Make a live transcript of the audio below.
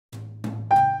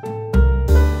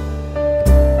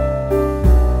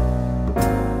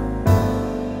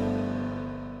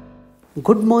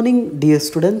Good morning, dear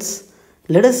students.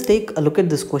 Let us take a look at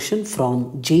this question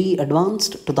from JEE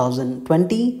Advanced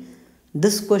 2020.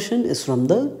 This question is from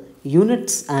the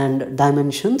Units and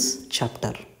Dimensions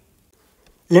chapter.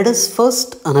 Let us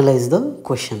first analyze the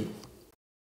question.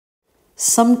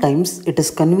 Sometimes it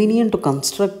is convenient to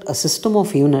construct a system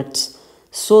of units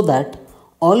so that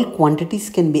all quantities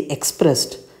can be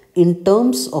expressed in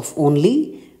terms of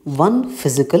only one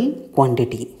physical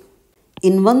quantity.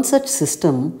 In one such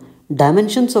system,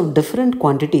 dimensions of different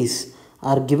quantities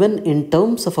are given in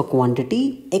terms of a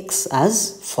quantity x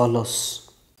as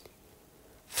follows.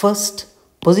 First,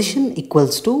 position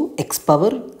equals to x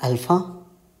power alpha.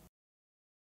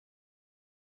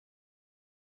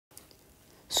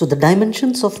 So the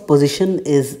dimensions of position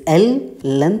is L,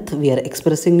 length, we are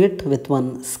expressing it with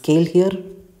one scale here.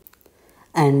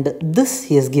 And this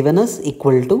he has given us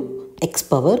equal to x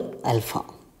power alpha.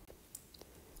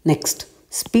 Next,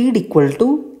 speed equal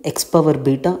to x power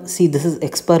beta. See, this is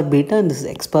x power beta and this is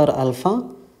x power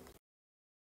alpha.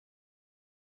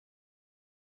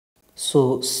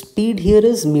 So speed here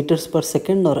is meters per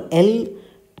second, or L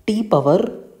t power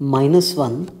minus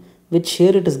 1, which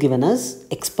here it is given as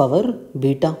x power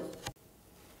beta.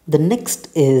 The next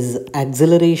is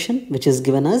acceleration, which is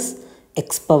given as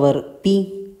x power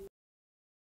p.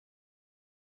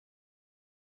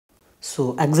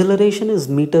 So acceleration is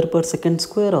meter per second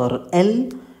square, or L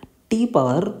t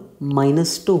power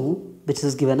minus 2, which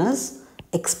is given as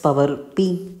x power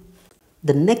p.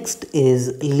 The next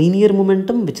is linear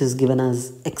momentum, which is given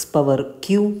as x power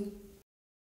q.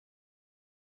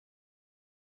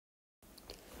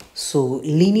 So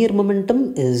linear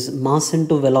momentum is mass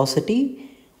into velocity,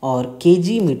 or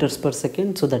kg meters per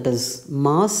second. So that is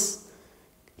mass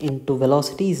into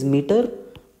velocity is meter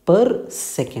per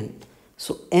second.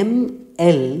 So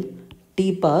ml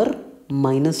t power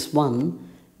minus 1,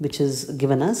 which is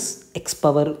given as x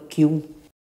power q.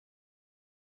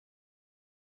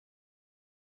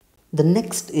 The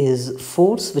next is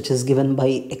force, which is given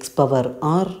by x power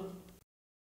r.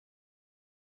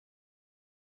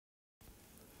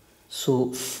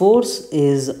 So force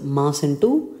is mass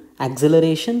into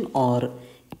acceleration, or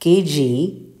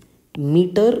kg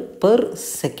meter per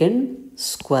second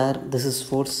square. This is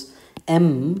force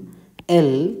m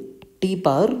l t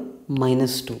power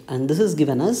minus 2, and this is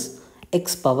given as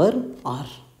x power r.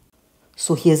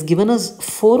 So he has given us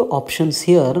 4 options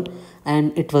here,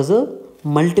 and it was a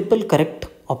multiple correct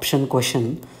option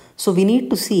question. So we need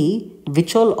to see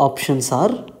which all options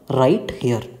are right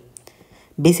here.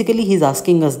 Basically, he is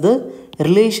asking us the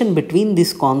relation between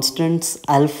these constants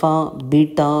alpha,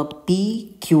 beta,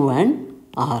 p, q and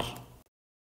r.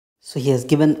 So he has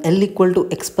given L equal to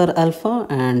x per alpha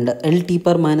and L t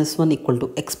per minus 1 equal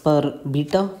to x per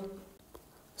beta.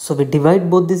 So we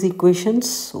divide both these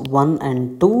equations, 1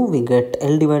 and 2, we get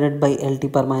L divided by L t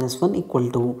per minus 1 equal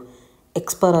to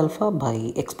x per alpha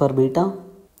by x per beta.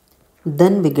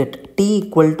 Then we get t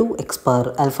equal to x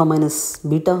per alpha minus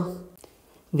beta.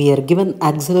 We are given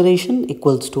acceleration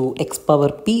equals to x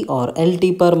power p, or L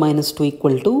t power minus 2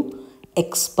 equal to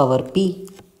x power p.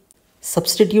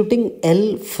 Substituting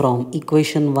L from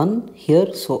equation 1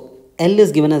 here, so L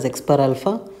is given as x per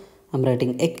alpha. I'm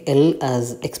writing L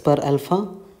as x per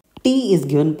alpha. T is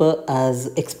given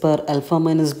as x per alpha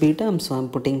minus beta, so I'm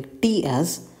putting T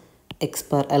as x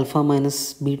per alpha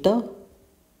minus beta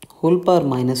whole power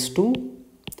minus 2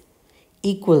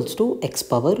 equals to x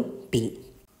power p.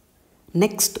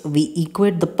 Next, we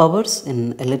equate the powers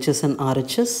in LHS and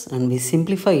RHS and we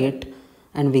simplify it,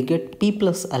 and we get p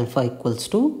plus alpha equals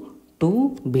to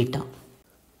 2 beta.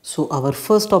 So our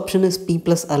first option is p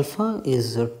plus alpha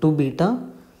is 2 beta.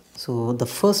 So the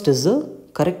first is the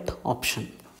correct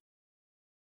option.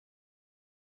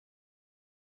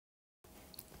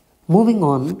 Moving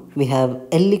on, we have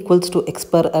L equals to x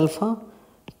per alpha,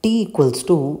 t equals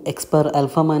to x per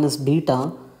alpha minus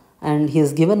beta, and he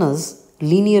has given us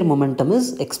linear momentum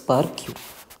is x power q.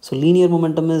 So linear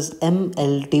momentum is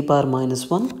ml t power minus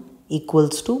 1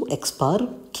 equals to x power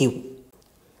q.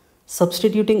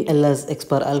 Substituting L as x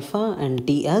power alpha and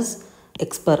t as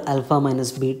x power alpha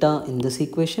minus beta in this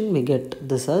equation, we get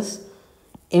this as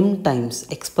m times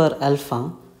x power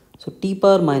alpha. So t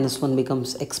power minus 1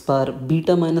 becomes x power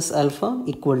beta minus alpha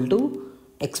equal to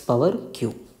x power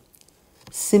q.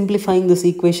 Simplifying this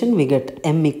equation, we get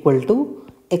m equal to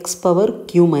x power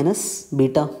q minus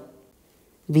beta.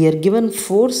 We are given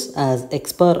force as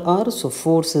x power r, so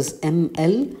force is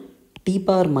ml t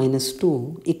power minus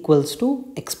 2 equals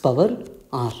to x power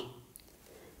r.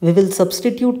 We will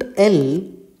substitute L,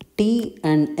 t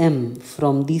and m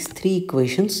from these 3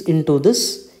 equations into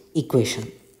this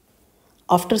equation.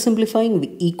 After simplifying,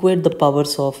 we equate the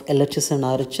powers of LHS and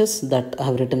RHS that I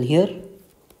have written here.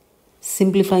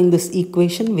 Simplifying this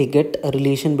equation, we get a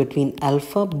relation between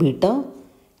alpha, beta,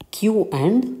 Q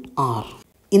and R.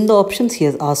 In the options, he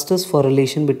has asked us for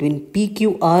relation between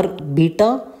PQR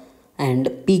beta and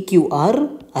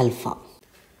PQR alpha.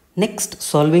 Next,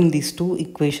 solving these two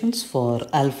equations for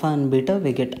alpha and beta,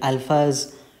 we get alpha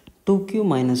as 2Q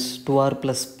minus 2R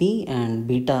plus P and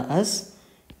beta as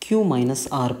Q minus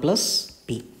R plus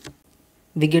P.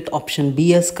 We get option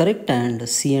B as correct and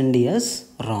C and D as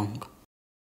wrong.